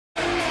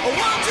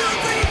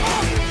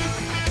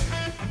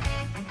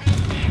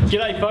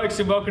G'day folks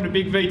and welcome to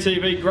Big V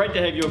TV. Great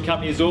to have your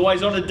company as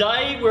always on a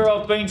day where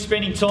I've been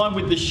spending time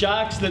with the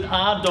sharks that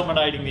are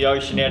dominating the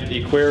ocean out at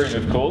the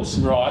aquarium, of course.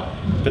 Right.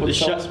 But the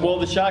sharks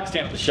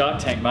down at the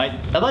Shark Tank, mate,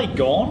 are they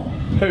gone?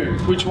 Who?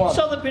 Which one?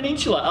 Southern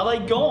Peninsula, are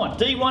they gone?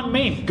 D1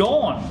 men,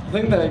 gone. I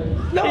think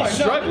they're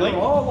struggling. I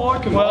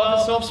like them. Well, I have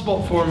a soft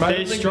spot for them,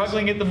 mate. They're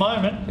struggling at the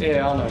moment.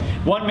 Yeah, I know.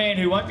 One man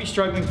who won't be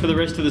struggling for the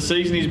rest of the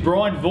season is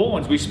Brian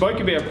Vaughans. We spoke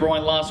about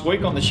Brian last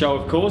week on the show,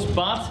 of course,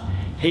 but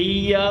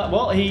he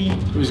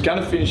was going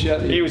to finish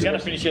out the year. He was going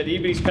to finish out the year,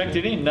 but he's packed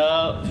it in.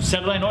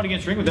 Saturday night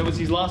against Ringwood, that was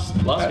his last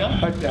game.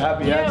 Hope you're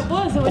happy. Yeah, it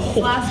was his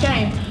last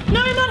game.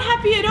 No, not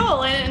happy at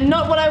all, and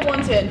not what I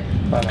wanted.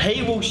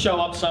 He will show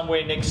up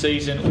somewhere next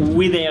season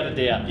without a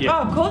doubt. Yep. Oh,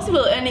 of course he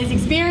will, and his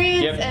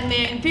experience and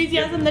the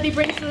enthusiasm that he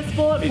brings to the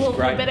sport will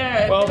better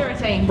a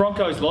team.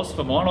 Broncos lost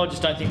for mine. I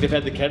just don't think they've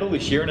had the cattle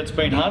this year, and it's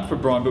been hard for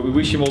Brian, but we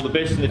wish him all the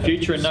best in the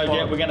future, and no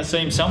doubt we're going to see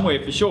him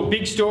somewhere for sure.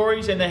 Big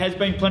stories, and there has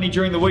been plenty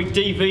during the week.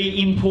 DV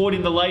import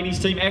in the ladies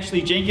team,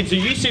 Ashley Jenkins, who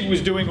you said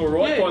was doing all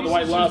right, by the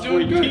way, last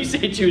week. You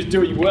said she was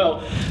doing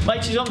well.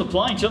 Mate, she's on the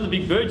plane, she's on the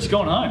big bird, she's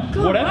gone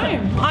home. What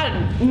happened?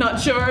 I'm not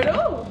sure at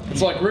all.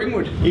 It's like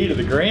Ringwood. Ear to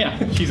the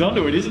ground. She's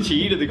onto it, isn't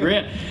she? Ear to the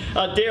ground.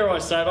 Dare I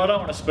say it, I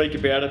don't want to speak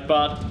about it,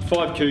 but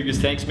 5 Cougars,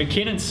 thanks.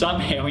 McKinnon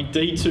somehow in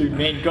D2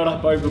 men got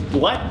up over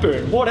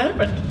Blackburn. What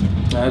happened?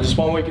 No, just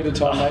 1 week at a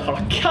time, mate.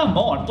 Oh, come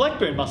on.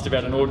 Blackburn must have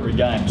had an ordinary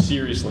game,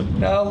 seriously.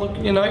 No, look,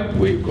 you know,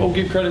 we all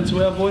give credit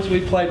to our boys. We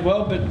played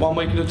well, but 1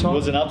 week at a time. It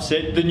was an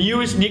upset. The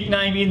newest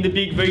nickname in the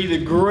Big V,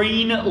 the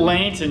Green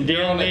Lantern.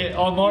 Down there,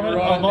 I'm on it.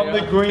 I'm on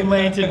the Green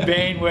Lantern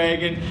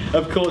bandwagon.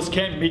 Of course,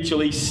 Cam Mitchell,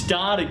 he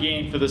starred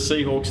again for the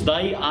Seahawks.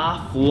 They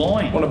are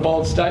flying. Want a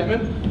bold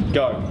statement?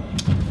 Go.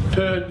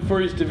 For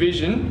his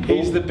division,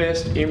 he's the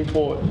best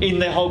import in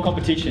the whole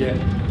competition.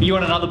 Yeah. You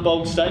want another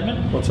bold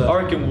statement? What's that?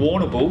 I reckon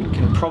Warrnambool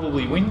can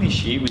probably win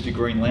this year with the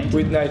Green Lantern.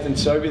 With Nathan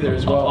Sobey there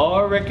as well.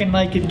 I reckon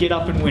they could get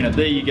up and win it.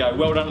 There you go.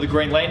 Well done to the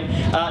Green Lantern.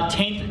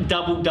 10th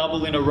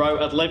double-double in a row,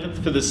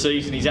 11th for the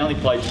season. He's only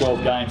played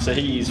 12 games, so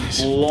he is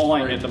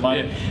flying at the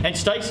moment. Yeah. And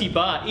Stacey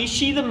Barr, is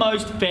she the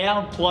most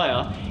fouled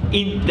player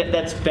in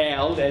that's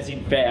fouled, as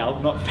in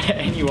fouled, not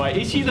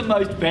anyway. Is she the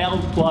most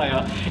fouled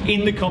player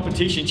in the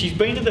competition? She's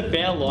been to the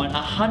foul line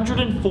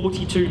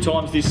 142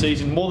 times this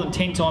season, more than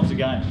 10 times a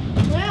game.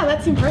 Wow,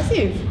 that's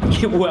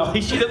impressive. Well,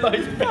 is she the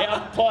most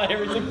fouled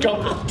player in the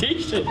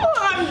competition?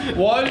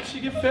 Why did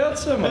she get fouled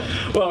so much?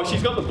 Well,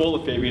 she's got the ball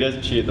a fair bit,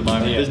 hasn't she, at the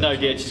moment? Yeah. There's no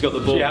doubt she's got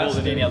the ball more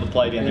than any other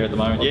player down there at the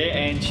moment. Yeah,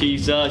 and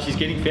she's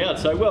getting fouled.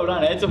 So well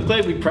done, Ads. I'm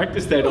glad we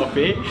practiced that off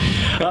here.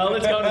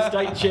 Let's go on to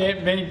state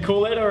champ, men.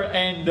 Corletta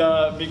and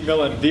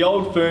McMillan, the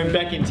old firm,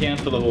 back in town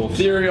for the Hawks.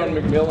 Theory on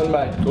McMillan,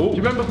 mate. Ooh. Do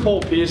you remember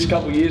Paul Pierce a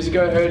couple of years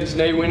ago? Hurt his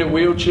knee, went in a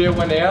wheelchair,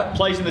 went out.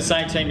 Plays in the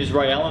same team as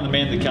Ray Allen, the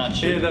man that can't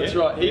shoot. Yeah, that's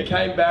right. He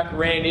came back,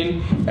 ran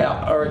in,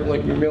 out. I reckon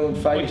like McMillan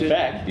faked it.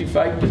 Back. He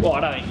faked it. Well,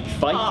 I don't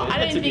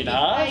think he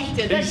faked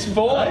it. That's a bit harsh. He's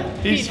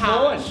fine. He's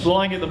fine.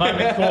 Flying at the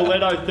moment.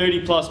 Corletto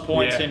 30+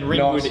 points and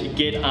Ringwood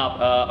get up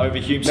over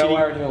Hume City. No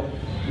Aaron Hill.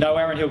 No,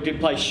 Aaron Hill didn't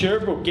play.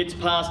 Sherbrooke gets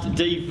past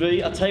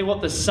DV. I'll tell you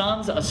what, the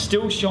Suns are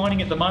still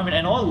shining at the moment,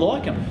 and I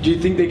like them. Do you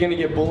think they're going to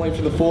get bullying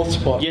for the 4th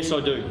spot? Yes,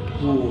 I do.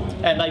 Ooh.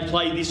 And they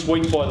play this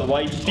week, by the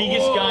way.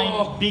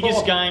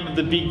 Biggest game of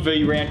the Big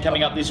V round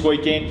coming up this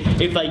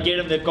weekend. If they get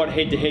them, they've got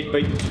head-to-head,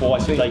 beat them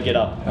twice if they get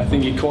up. I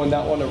think you coined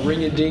that one a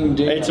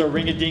ring-a-ding-ding. It's a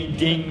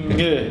ring-a-ding-ding.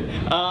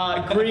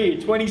 Greer,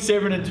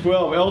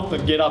 27-12.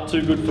 Eltham get up,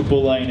 too good for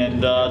Bulleen.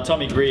 And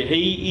Tommy Greer,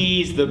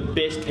 he is the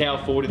best power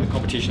forward in the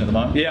competition at the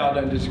moment. Yeah, I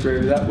don't disagree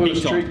with that.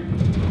 Big time.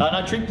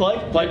 No, Trick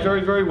played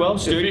very, very well.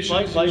 Sturdy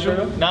played very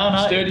well.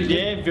 No, Sturdy,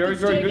 yeah, very, very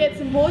Sturt good. get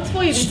some boards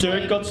for you this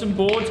Sturt week. got some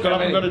boards, got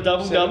up and got a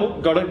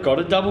double-double. Got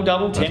a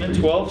double-double, 10 and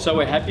 12, so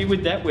we're happy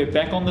with that. We're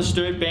back on the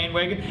Sturt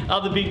bandwagon.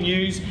 Other big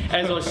news,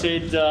 as I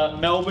said,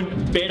 Melbourne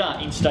better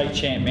in state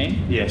champ,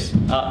 man. Yes.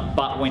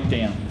 But went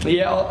down.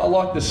 Yeah, I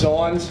like the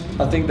signs.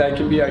 I think they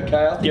can be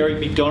okay. Derek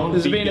McDonald.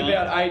 There's been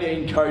about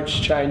 18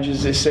 coach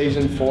changes this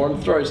season for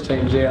him. Throws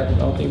teams out.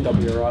 I think they'll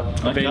be all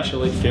right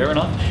eventually. Fair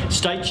enough.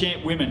 State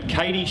champ women,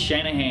 Katie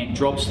Shanahan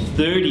drops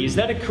 30. Is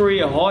that a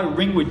career high?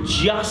 Ringwood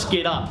just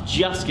get up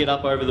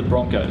over the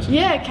Broncos.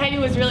 Yeah, Katie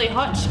was really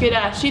hot. She could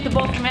shoot the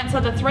ball from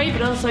outside the 3,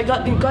 but also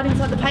got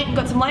inside the paint and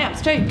got some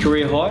layups too.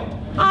 Career high?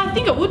 I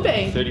think it would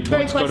be. 30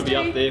 points, got to be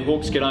up there.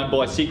 Hawks get home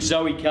by 6.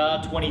 Zoe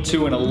Carr,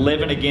 22 and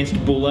 11 against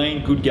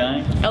Bulleen. Good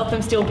game.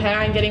 Eltham still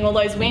powering, getting all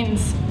those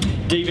wins.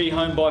 DV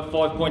home by 5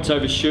 points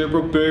over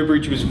Sherbrooke.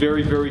 Burbridge was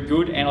very, very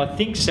good, and I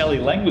think Sally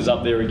Lang was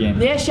up there again.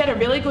 Yeah, she had a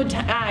really good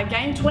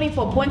game,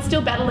 24 points,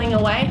 still battling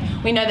away.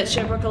 We know that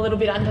Sherbrooke a little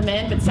bit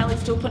undermanned, but Sally's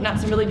still putting up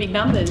some really big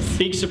numbers.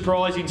 Big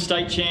surprise in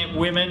state champ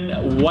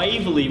women.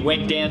 Waverley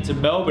went down to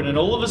Melbourne, and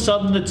all of a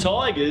sudden the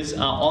Tigers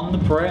are on the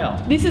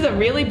prowl. This is a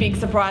really big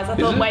surprise. I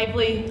thought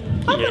Waverley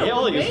I thought Yeah, it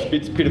I would think be.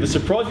 it's a bit of a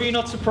surprise. But you're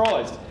not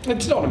surprised.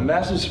 It's not a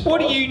massive surprise.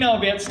 What do you know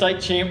about state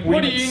champ women?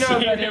 What do you know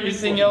about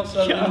everything else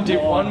other than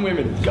Div 1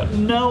 women? Got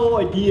no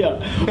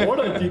idea. I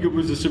don't think it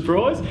was a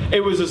surprise.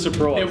 It was a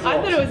surprise. It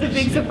I thought it was a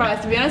big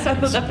surprise, to be honest. I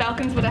thought the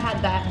Falcons would have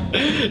had that.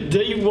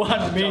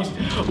 D1 means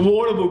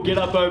Warrnambool get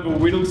up over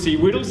Whittlesea.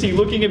 Whittlesea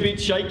looking a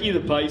bit shaky, the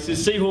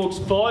paces. Seahawks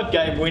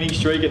 5-game winning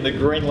streak and the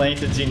Green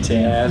Lanterns in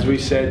town. As we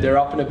said, they're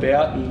up and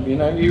about, and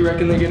you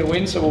reckon they're going to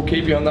win, so we'll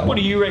keep you on that What one.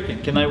 do you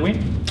reckon? Can they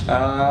win?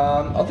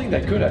 I think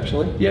they could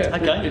actually. Yeah.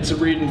 Okay. It's a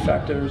Reardon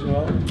factor as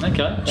well.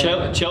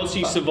 Okay.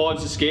 Chelsea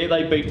survives the scare.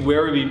 They beat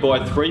Werribee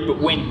by 3, but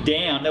went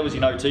down. That was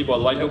in OT, by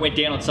the way. But went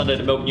down on Sunday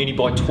to Melbourne Uni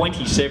by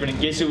 27. And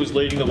guess who was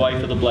leading the way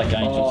for the Black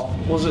Angels? Oh,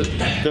 was it?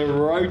 The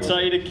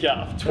Rotator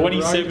Cuff.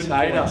 27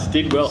 Rotator. points.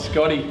 Did well.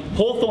 Scotty.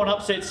 Hawthorn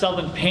upset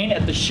Southern Penn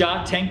at the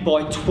Shark Tank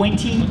by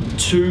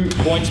 22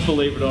 points,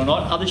 believe it or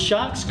not. Are the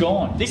Sharks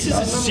gone? This is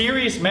a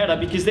serious matter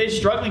because they're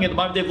struggling at the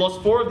moment. They've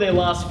lost 4 of their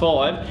last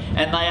 5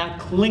 and they are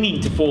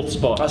clinging to 4th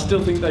spot. I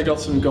still think they got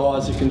some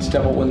guys who can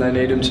step up when they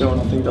need them to,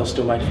 and I think they'll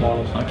still make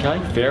finals. Okay,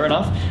 fair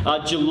enough.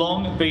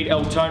 Geelong beat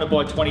Altona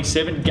by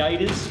 27.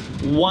 Gators,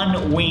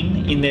 1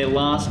 win in their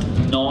last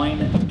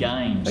 9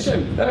 games. They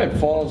made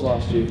finals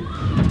last year.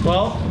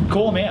 Well,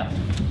 call them out.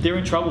 They're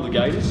in trouble, the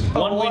Gators.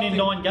 One well, win I in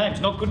think- 9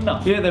 games, not good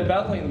enough. Yeah, they're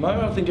battling at the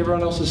moment. I think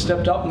everyone else has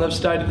stepped up and they've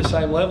stayed at the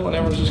same level, and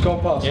everyone's just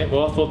gone past. Yeah,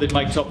 well, I thought they'd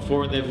make top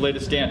 4 and they've let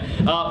us down.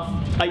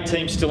 8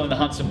 teams still in the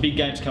hunt. Some big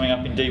games coming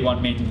up in D1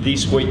 men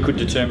this week could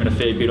determine a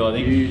fair bit, I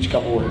think. Huge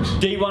couple of weeks.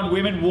 D1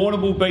 women,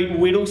 Warrnambool beat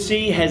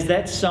Whittlesea. Has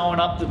that sewn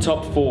up the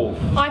top 4?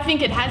 I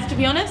think it has, to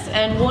be honest,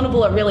 and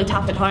Warrnambool are really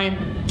tough at home.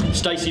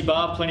 Stacey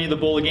Barr, plenty of the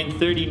ball again,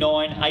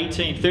 39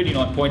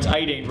 points,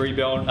 18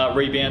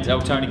 rebounds.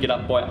 Altona get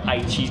up by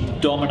 8. She's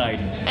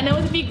dominating. And there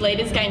was a big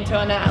leaders game too,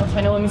 and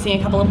Altona were missing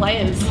a couple of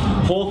players.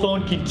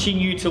 Hawthorn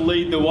continue to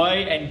lead the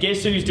way, and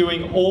guess who's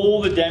doing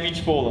all the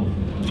damage for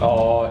them?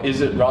 Oh,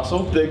 is it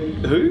Russell? The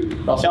who?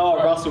 Russell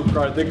Crowe. Russell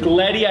Crowe, the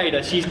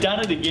Gladiator. She's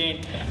done it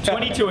again.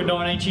 22 and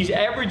 19. She's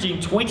averaging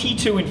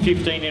 22 and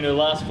 15 in her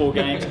last 4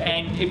 games.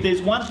 And if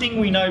there's one thing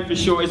we know for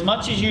sure, as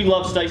much as you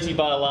loved Stacey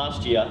Barr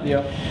last year,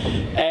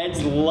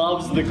 Ads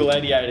loves the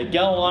Gladiator.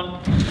 Go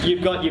on.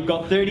 You've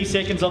got 30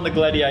 seconds on the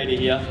Gladiator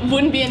here.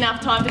 Wouldn't be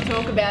enough time to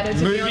talk about it. To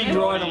be Moving honest.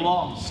 right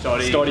along.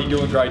 Stoddy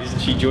doing great, isn't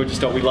she? Georgia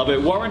Stott, we love her.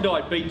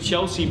 Warrandyte beat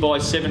Chelsea by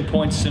 7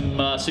 points.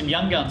 Some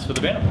young guns for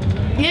the Venom.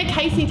 Yeah,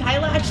 Casey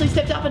Taylor actually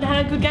stepped up and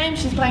had a good game.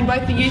 She's playing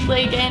both the Youth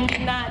League and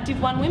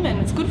Div 1 Women.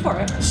 It's good for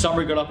her.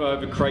 Sunbury got up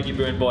over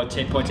Craigieburn by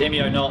 10 points.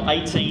 Emmy O'Neill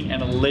 18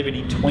 and 11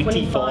 in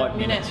 25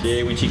 minutes.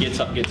 Yeah, when she gets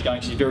up and gets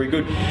going, she's very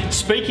good.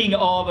 Speaking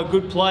of a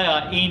good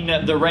player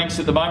in the ranks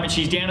at the moment,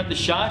 she's down at the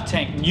Shark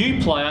Tank.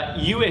 New player,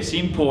 US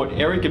import,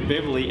 Erica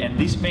Beverly, and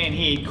this man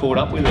here caught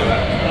up with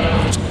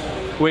her.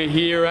 We're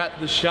here at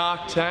the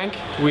Shark Tank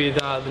with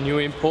the new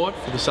import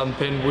for the Southern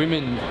Penn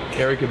women,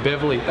 Erica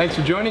Beverly. Thanks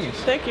for joining us.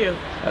 Thank you.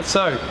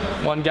 So,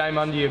 1 game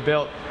under your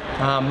belt.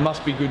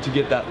 Must be good to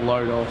get that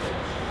load off.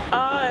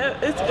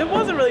 It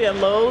wasn't really a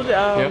load.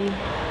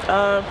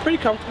 Pretty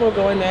comfortable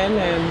going in,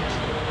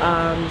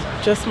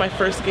 and just my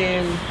first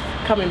game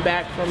coming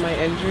back from my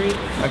injury.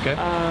 Okay.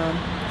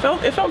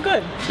 It felt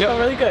good. It felt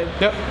really good.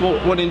 Yep.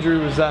 Well, what injury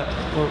was that?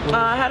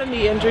 I had a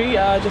knee injury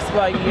just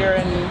about a year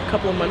and a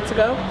couple of months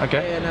ago.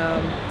 Okay. And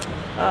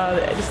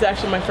this is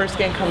actually my first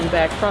game coming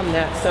back from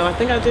that, so I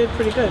think I did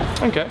pretty good.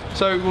 Okay.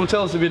 So, well,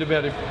 tell us a bit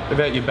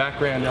about your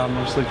background.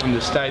 Obviously from the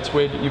States.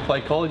 Where did you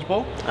play college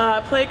ball? I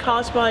played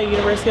college ball at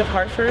University of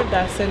Hartford.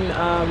 That's in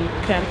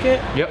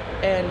Connecticut. Yep.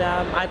 And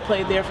I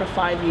played there for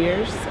 5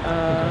 years.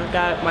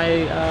 Got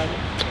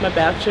my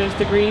bachelor's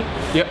degree.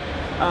 Yep.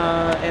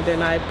 And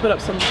then I put up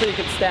some pretty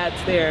good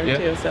stats there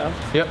too. So.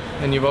 Yep.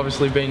 And you've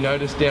obviously been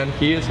noticed down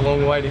here. It's a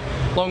long way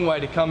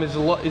to come. Is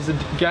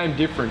the game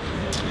different?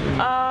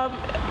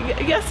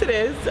 Yes, it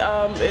is.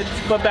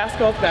 But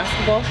basketball is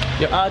basketball.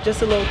 Yep.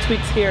 Just a little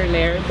tweaks here and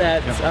there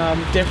that's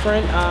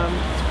different.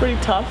 It's pretty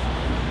tough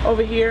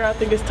over here. I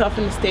think it's tough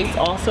in the States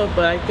also,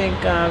 but I think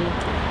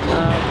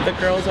the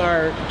girls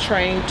are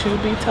trained to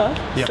be tough.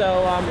 Yep. So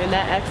in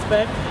that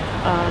aspect,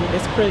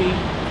 it's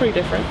pretty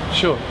different.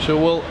 Sure.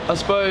 Well, I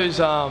suppose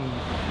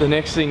the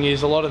next thing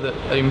is a lot of the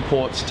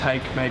imports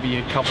take maybe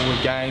a couple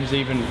of games,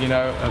 even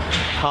a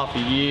half a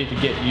year to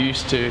get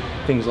used to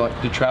things like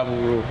the travel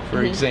rule,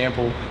 for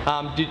example.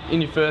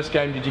 In your first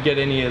game, did you get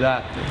any of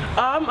that?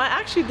 I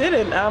actually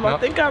didn't. I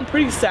think I'm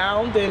pretty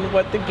sound in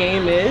what the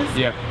game is.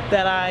 Yeah.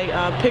 That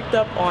I picked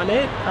up on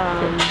it,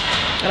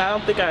 and I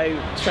don't think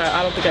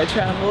I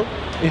traveled,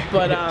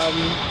 but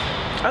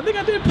I think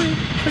I did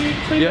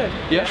pretty good.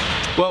 Yeah.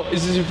 Well,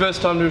 is this your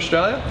first time to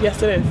Australia?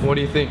 Yes, it is. What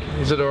do you think?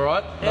 Is it all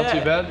right? Not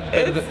too bad?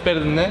 Better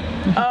than there?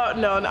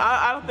 No,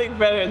 I don't think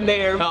better than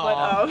there.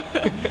 But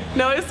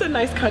no, it's a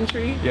nice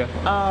country. Yeah.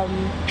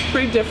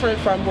 Pretty different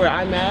from where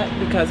I'm at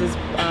because it's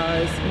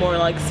more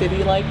like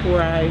city-like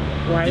where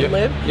I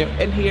live. Yep.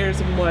 And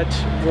here's a much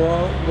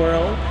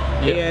rural.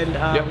 Yep.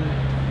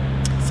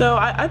 And so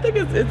I think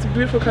it's a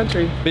beautiful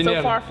country. Been so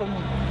down- far from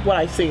what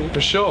I've seen.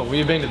 For sure. Well,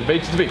 you've been to the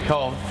beach. It's a bit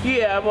cold.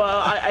 Yeah,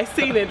 well, I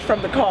seen it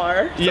from the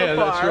car so Yeah,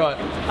 far. that's right.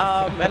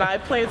 And I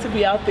plan to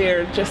be out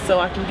there just so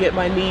I can get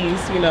my knees,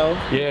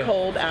 Yeah,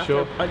 cold after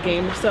sure. a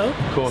game or so.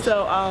 Of course.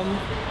 So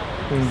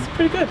it's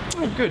pretty good.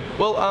 Oh, good.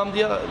 Well,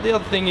 the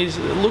other thing is,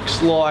 it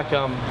looks like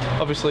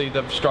obviously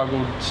they've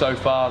struggled so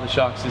far, the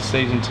Sharks, this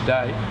season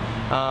today.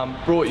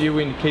 Brought you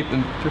in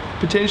to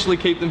potentially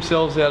keep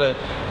themselves out of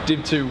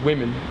Div 2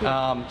 women.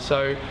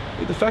 So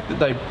the fact that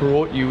they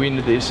brought you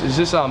into this, is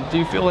this do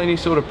you feel any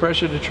sort of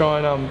pressure to try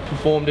and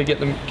perform to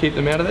keep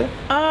them out of there?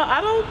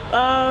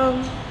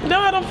 No,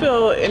 I don't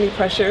feel any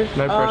pressure.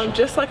 No pressure.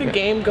 Just like a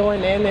game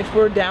going in, if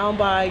we're down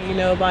by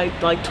by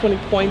like 20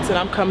 points and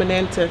I'm coming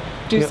in to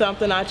do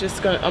something, I'm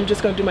just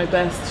gonna do my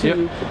best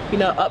to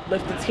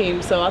uplift the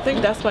team. So I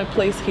think that's my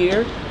place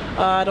here.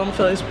 I don't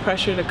feel there's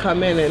pressure to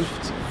come in and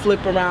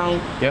flip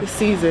around the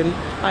season.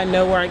 I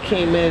know where I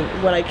came in,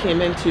 what I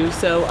came into.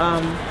 So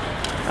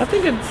I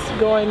think it's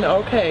going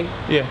okay.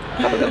 Yeah,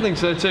 I think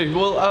so too.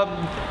 Well,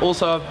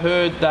 also I've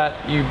heard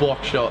that you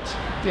block shots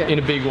in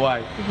a big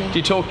way. Do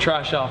you talk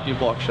trash after you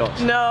block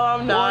shots? No,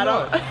 I'm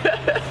not. Why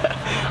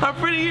not?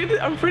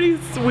 I'm pretty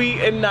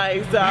sweet and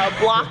nice. I'll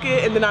block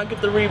it and then I'll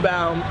get the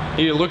rebound.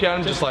 You look at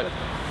them just like.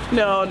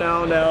 No.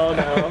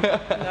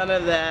 None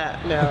of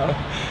that, no.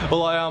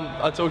 Well,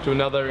 I talked to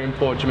another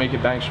import, Jamaica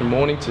Banks from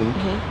Mornington.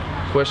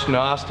 Question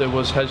I asked her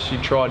was, has she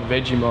tried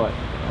Vegemite?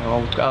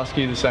 I'll ask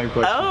you the same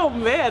question. Oh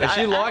man, And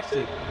she liked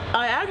it.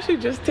 I actually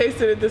just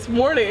tasted it this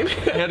morning.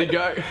 How'd it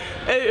go?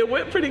 It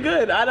went pretty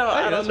good. I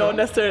don't know right.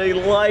 necessarily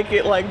like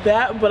it like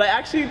that, but I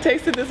actually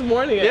tasted this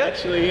morning.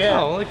 Actually,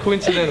 yeah. Oh, well,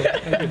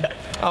 coincidental.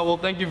 Oh, well,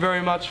 thank you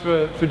very much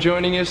for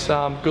joining us.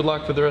 Good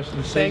luck for the rest of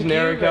the season, Thank you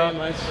Erica. very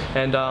much.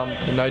 And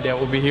no doubt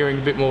we'll be hearing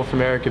a bit more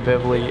from Erica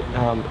Beverley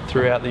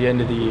throughout the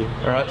end of the year.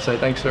 All right, so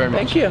thanks very much.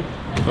 Thank you.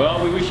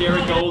 Well, we wish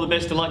Erica all the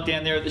best of luck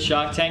down there at the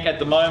Shark Tank. At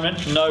the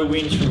moment, no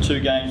wins from 2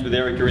 games with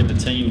Erica in the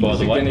team, by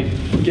the way.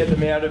 Going to get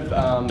them out of...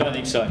 Don't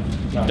think so.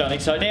 No. Don't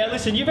think so. Now,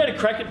 listen, you've had a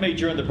crack at me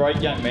during the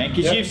break, young man,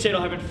 because you've said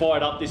I haven't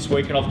fired up this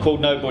week and I've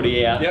called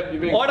nobody out. Yep,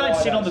 you've been I don't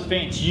quiet sit on as. the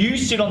fence. You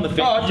sit on the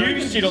fence. Oh,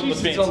 you sit on the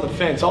fence. on the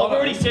fence. I've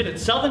already said it.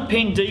 Southern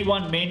Penn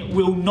D1 men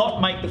will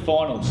not make the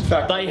finals.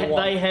 Fact,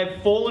 They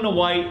have fallen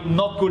away,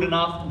 not good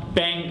enough.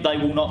 Bang, they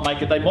will not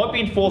make it. They might be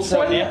in 4th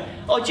right now.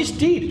 I just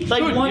did. They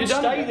Good, won't you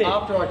done stay it there.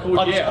 after I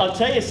called you out. I'll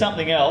tell you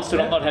something else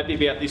that I'm not happy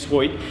about this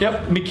week.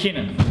 Yep.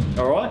 McKinnon.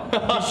 All right?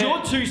 'Cause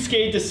you're too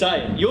scared to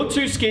say it. You're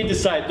too scared to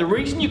say it. The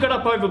reason you got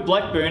up over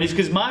Blackburn is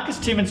because Marcus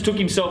Timmins took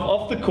himself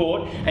off the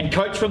court and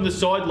coached from the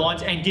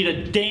sidelines and did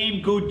a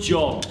damn good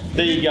job.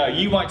 There you go.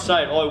 You won't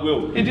say it. I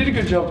will. He did a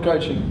good job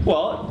coaching.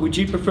 Well, would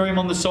you prefer him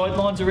on the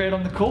sidelines or out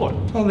on the court?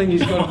 I think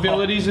he's got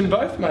abilities in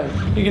both, mate.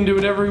 He can do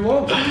whatever he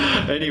wants.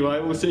 Anyway,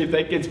 we'll see if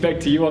that gets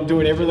back to you. I'm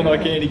doing everything I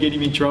can to get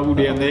him in trouble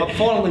down there.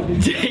 Finally.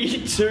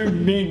 D2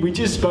 men, we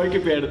just spoke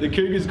about it. The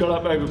Cougars got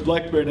up over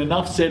Blackburn.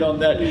 Enough said on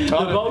that.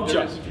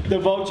 The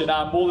Vulture,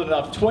 more than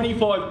enough.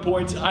 25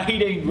 points,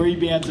 18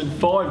 rebounds and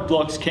 5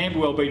 blocks.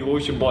 Camberwell beat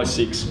Horsham by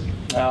 6.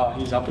 Oh,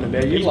 he's up and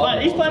about. He's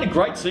playing a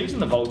great season,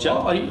 the Vulture.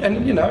 Oh,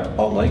 and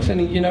old Lakes,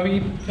 and he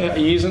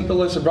isn't the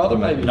lesser brother,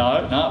 maybe.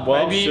 No.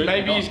 Well,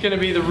 maybe he's going to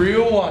be the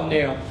real one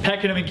now.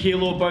 Pakenham and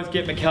Keilor both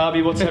get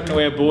Maccabi. What's happened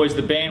to our boys?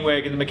 The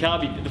bandwagon, the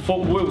Maccabi, the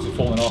wheels are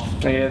falling off.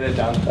 Yeah, they're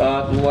done.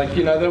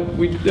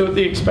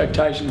 The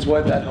expectations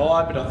weren't that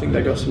high, but I think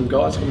they got some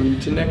guys coming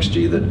into next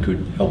year that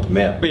could help them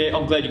out. But yeah,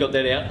 I'm glad you got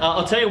that out.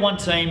 I'll tell you one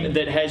team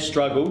that has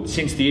struggled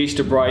since the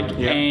Easter break,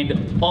 and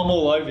I'm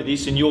all over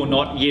this, and you're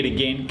not yet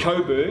again.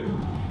 Coburg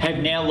have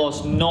now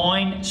lost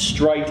 9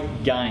 straight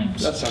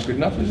games. That's not good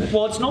enough, is it?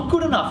 Well, it's not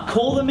good enough.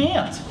 Call them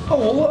out.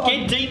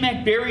 Get D.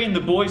 McBerry and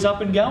the boys up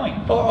and going.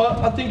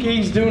 I think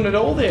he's doing it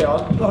all there.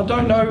 I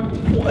don't know.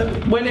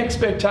 When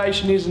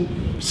expectation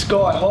isn't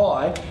sky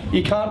high,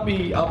 you can't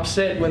be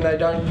upset when they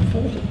don't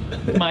perform.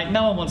 Mate,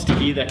 no one wants to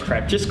hear that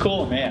crap. Just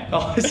call them out.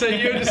 Oh, so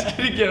you're just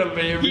going to get on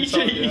me every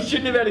time. You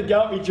shouldn't have had a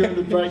go at me during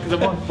the break because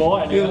I'm on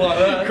fire now. You're like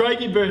that.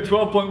 Craigieburn,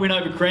 12-point win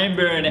over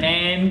Cranbourne.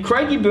 And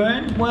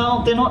Craigieburn,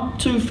 well, they're not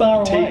too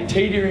far away.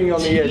 Teetering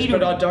on the edge,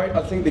 but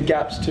I think the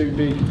gap's too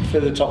big for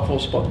the top 4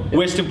 spot. Yep.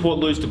 Western Port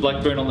lose to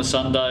Blackburn on the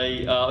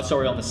Saturday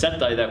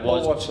that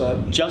was. I'll watch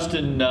that.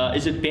 Justin,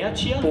 is it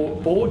Bouchia?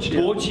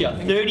 Borgia.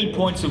 30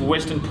 points of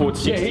Western Port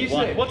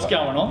 61. What's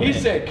going on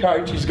He's their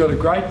coach. He's got a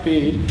great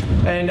beard.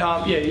 And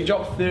he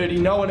dropped 30.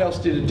 No one else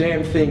did a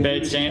damn thing.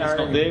 Bad Santa's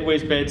not there.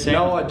 Where's Bad Santa?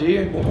 No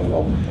idea. I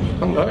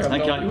don't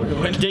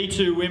know.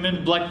 D2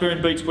 women,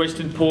 Blackburn beats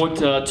Western Port,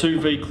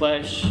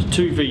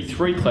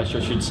 2v3 clash, I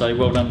should say.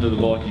 Well done to the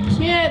Vikings.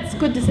 Yeah, it's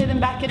good to see them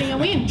back getting a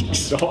win.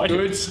 Excited.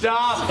 Good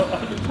start.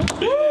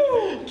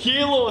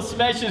 Keilor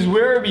smashes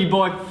Werribee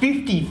by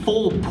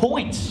 54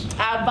 points.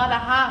 By the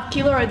half,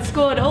 Keilor had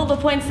scored all the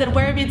points that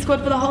Werribee had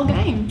scored for the whole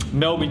game.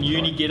 Melbourne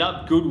Uni get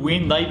up, good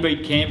win. They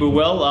beat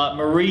Camberwell.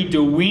 Marie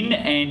DeWin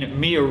and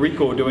Mia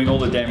Rickor doing all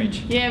the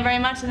damage. Yeah, very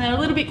much, and they're a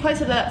little bit closer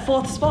to that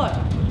 4th spot.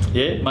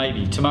 Yeah,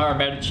 maybe. Tamara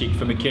Matichik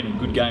for McKinnon,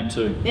 good game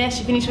too. Yeah,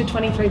 she finished with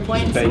 23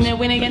 points in their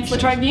win against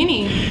Latrobe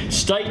Uni.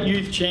 State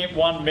Youth Champ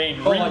 1 men.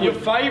 Oh, Ringwood, your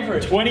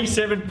favourite.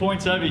 27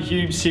 points over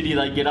Hume City.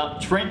 They get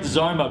up. Trent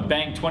Zoma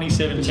bang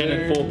 27, 10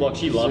 and 4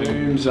 blocks. You love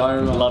him.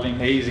 Zoma. Love him.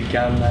 He's a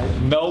gun,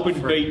 mate.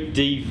 Melbourne beat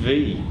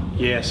DV.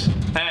 Yes.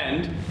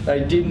 And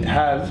they didn't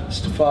have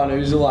Stefan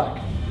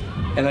Uzelac.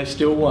 And they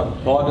still won.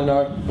 I don't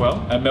know.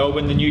 Well, and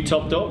Melbourne the new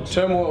top dogs.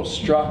 Turmoil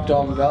struck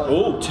Diamond Valley.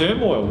 Oh,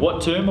 turmoil.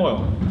 What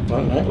turmoil? I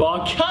don't know.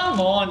 Well,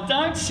 come on.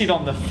 Don't sit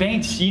on the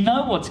fence. You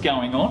know what's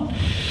going on.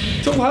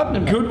 It's all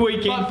happening, mate. Good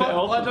weekend for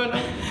Eltham. I don't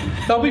know.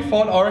 They'll be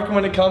fine. I reckon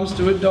when it comes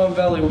to it, Diamond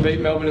Valley will beat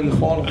Melbourne in the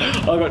final.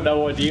 I've got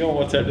no idea on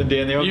what's happening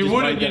down there. I've You just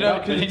wouldn't, made you that know,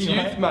 up. because it's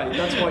Anyway. youth, mate.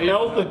 That's why you.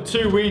 Eltham,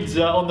 2 wins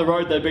on the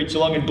road. They beat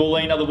Geelong and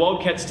Bulleen. Are the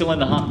Wildcats still in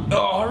the hunt?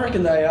 Oh, I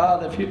reckon they are.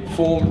 They've hit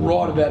form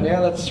right about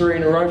now. That's 3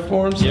 in a row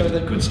for them, so Yep.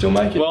 they could still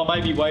make it. Well,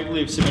 maybe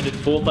Waverley have cemented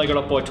 4th. They got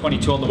up by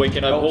 22 on the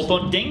weekend over Helps.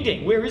 Hawthorn. Ding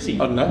Ding, where is he? I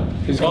don't know.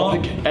 He's Oh,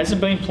 got the game.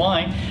 hasn't been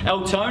playing.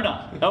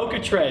 Altona,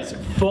 Alcatraz,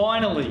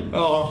 finally,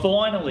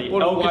 finally,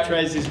 what a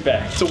Alcatraz is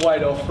back. It's a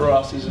weight off for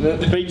us, isn't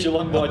it? Beat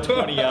Geelong by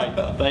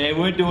 28. They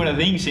weren't doing a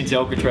thing since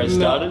Alcatraz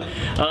started.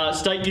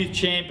 State Youth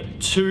Champ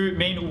 2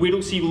 men.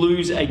 Whittlesea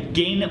lose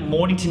again.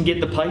 Mornington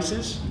get the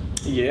Pacers.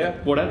 Yeah.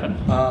 What happened?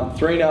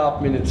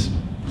 3.5 minutes.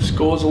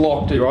 Scores are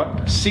locked. You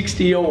right?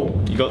 60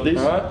 all. You got this?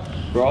 Right.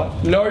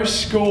 Right. No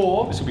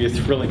score. This will be a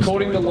thrilling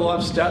According to story. live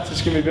stats,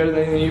 it's going to be better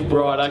than anything you've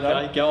brought Right, up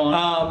okay, today. go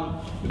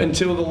on.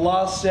 Until the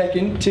last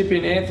second, tip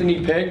in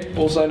Anthony Pegg,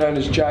 also known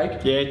as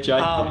Jake. Yeah,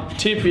 Jake.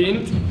 Tip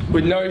in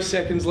with no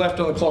seconds left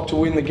on the clock to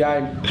win the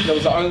game. That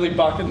was the only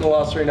bucket in the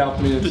last 3.5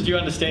 minutes. Did you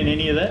understand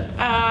any of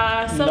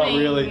that? Something, Not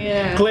really.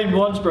 Yeah. Glenn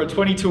Wansborough,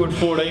 22 and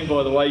 14,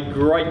 by the way.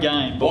 Great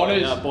game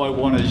by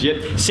Wanners.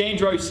 Yep.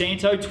 Sandro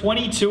Santo,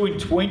 22 and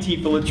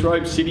 20 for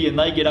Latrobe City, and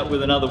they get up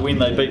with another win.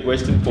 They beat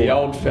Western Port. The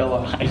old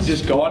fella. He's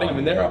just guiding him,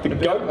 and they're up The in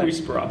Goat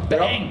Whisperer.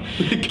 Bang!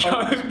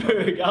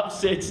 Coburg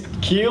upsets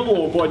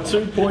Keilor by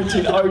 2 points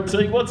in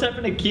OT. What's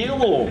happened to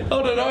Keilor? I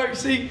don't know.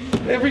 See,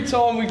 every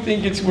time we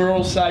think we're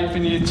all safe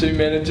in you two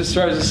men, it just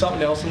throws us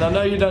something else. And I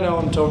know you don't know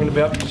what I'm talking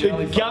about.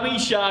 The Gummy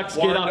Sharks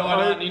get up.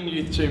 Aren't in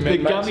youth two men. The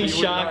mate, Gummy so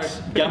you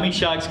wouldn't know. Gummy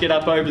Sharks get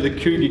up over the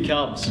Cougar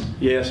Cubs.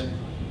 Yes.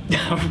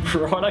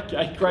 Right,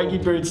 okay. Craigie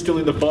Burn's still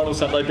in the final,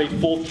 so they beat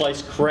 4th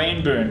place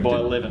Cranbourne by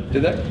 11.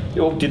 Did they?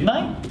 Oh, didn't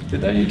they?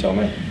 Did they? You told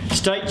me.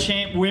 State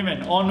champ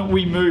women, on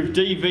we move.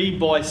 DV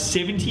by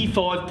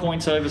 75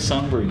 points over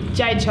Sunbury.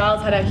 Jade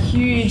Charles had a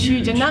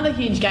another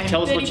huge game.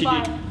 Tell us what she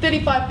did.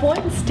 35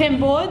 points, 10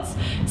 boards,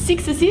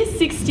 6 assists,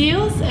 6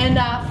 steals, and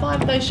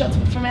 5 of those shots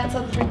from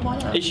outside the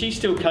three-pointer. Is she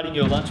still cutting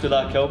your lunch with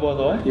Arkell, by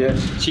the way?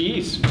 Yes. She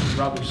is.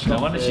 Rubbish. No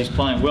wonder she's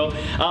playing well.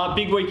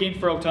 Big weekend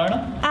for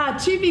Altona.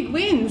 2 big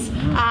wins.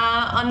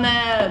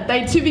 They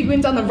had 2 big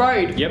wins on the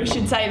road. Yep. We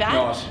should say that.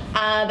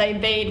 Nice. They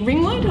beat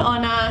Ringwood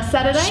on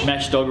Saturday.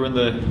 Smash Dogger in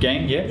the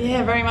gang, yeah.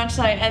 Yeah, very much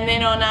so. And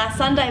then on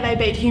Sunday they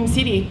beat Hume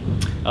City.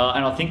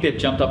 And I think they've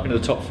jumped up into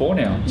the top 4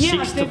 now. Yeah,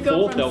 6th to they've gone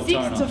 4th, from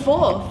Altona. 6th to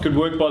 4th. Good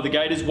work by the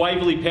Gators.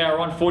 Waverley Power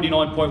on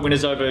 49-point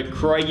winners over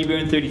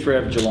Craigieburn, 33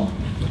 over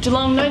Geelong.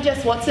 Geelong, no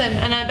Jess Watson,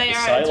 and they are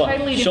a Sailor.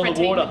 totally She's on different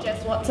the team water. with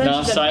Jess Watson.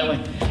 Nah, She's sailing.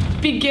 a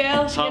big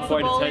girl. She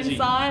Halfway to gets the ball Tassie.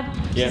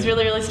 inside. Yeah. She's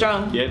really, really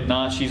strong. Yeah,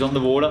 nah, she's on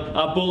the water.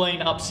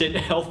 Bulleen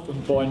upset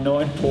Eltham by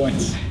 9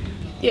 points.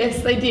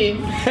 Yes, they did.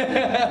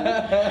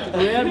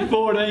 Round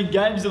 14,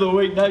 games of the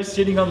week, no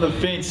sitting on the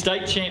fence.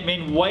 State champ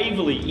men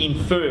Waverley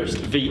in first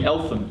v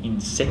Eltham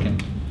in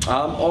second.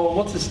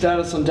 What's the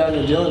status on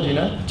Daniel Dillon, do you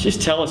know?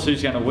 Just tell us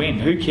who's going to win.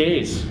 Who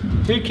cares?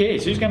 Who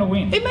cares? Who's going to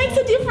win? It makes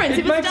a difference.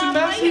 if a star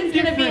player is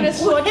going to be in a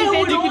squad, you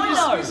would don't you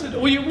know. dismiss it?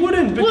 Well, you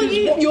wouldn't because...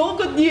 You've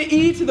got your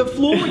ear to the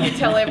floor when you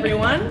tell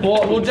everyone.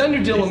 Well,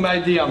 Daniel Dillon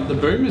made the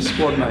Boomers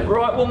squad, mate.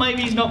 Right, well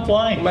maybe he's not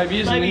playing. Maybe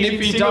he isn't, and he's if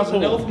in he doesn't,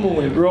 Singapore. Eltham will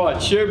win.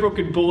 Right, Sherbrooke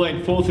and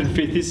Bulleen, 4th and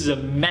 5th. This is a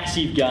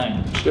massive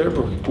game.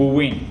 Sherbrooke. Will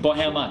win. By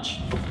how much?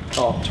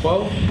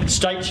 12.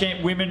 State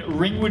champ women,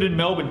 Ringwood and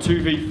Melbourne,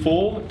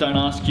 2v4. Don't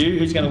ask you.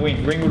 Who's going to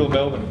win, Ringwood or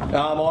Melbourne?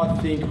 I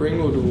think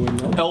Ringwood will win,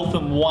 though.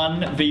 Eltham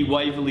 1 v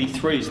Waverley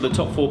 3. So the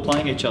top 4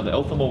 playing each other.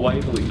 Eltham or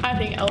Waverley. I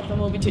think Eltham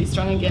will be too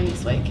strong again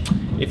this week.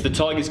 If the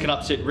Tigers can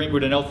upset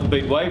Ringwood and Eltham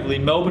beat Waverley,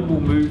 Melbourne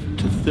will move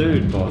to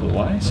 3rd, by the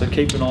way. So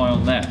keep an eye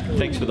on that.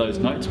 Thanks for those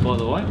notes, by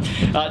the way.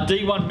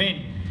 D1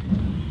 men.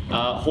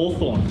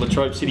 Hawthorn,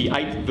 Latrobe City,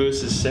 8th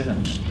versus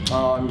 7th.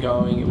 I'm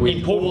going with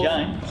Important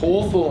game.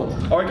 Hawthorn.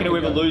 I reckon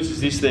whoever loses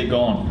this, they're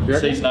gone. You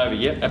reckon? Season over,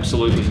 yep,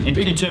 absolutely.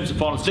 In terms of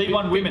finals.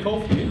 D1 women,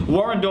 call for you.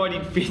 Warren died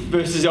in 5th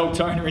versus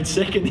Altona in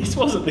 2nd. This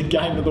wasn't the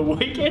game of the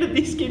week. How did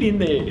this get in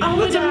there? Oh,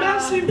 That's a no.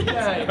 massive game.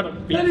 That's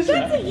That is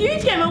That's a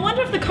huge game. I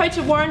wonder if the coach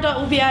of Warrandyte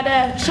will be able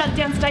to shut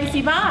down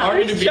Stacey Barr? I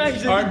reckon He's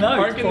changed the notes, I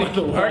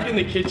reckon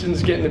the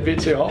kitchen's getting a bit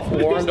too hot for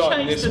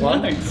Warrandyte in this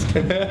one.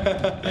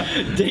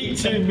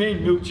 D2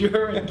 men,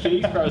 Mildura and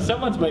Keysborough.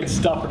 Someone's been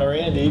stuffing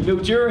around here.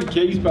 Mildura and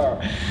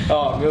Keysborough.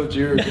 Oh,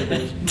 Mildura.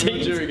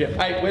 Mildura again.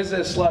 Hey, where's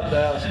that slut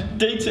house?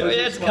 D2,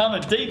 yeah, it's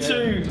coming.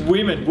 D2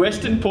 women,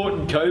 Western Port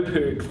and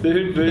Coburg,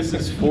 3rd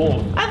versus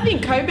 4th. I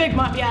think Coburg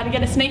might be able to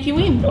get a sneaky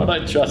win. I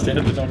don't trust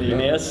anything on here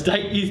now.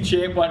 State Youth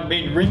Champ 1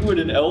 men, Ringwood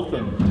and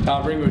Eltham.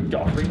 Ringwood.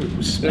 Oh, Ringwood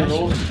was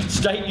smashing.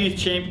 State Youth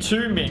Champ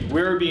 2 men,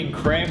 Werribee and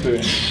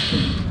Cranbourne.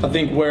 I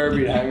think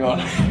Werribee, hang on.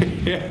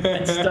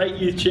 And State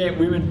Youth Champ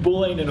women,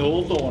 Bulleen and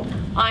Hawthorn.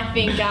 I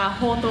think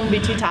Hawthorn will be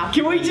too tough.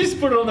 Can we just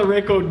put it on the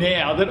record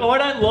now that I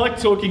don't like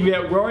talking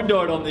about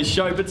Warrandyte on this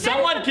show, but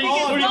someone keeps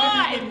putting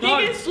it in the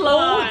notes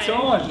all the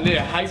time.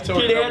 Yeah, hate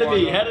talking Get out about of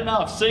here. Warrandyte. Had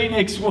enough. See you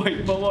next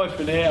week. Bye-bye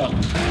for now.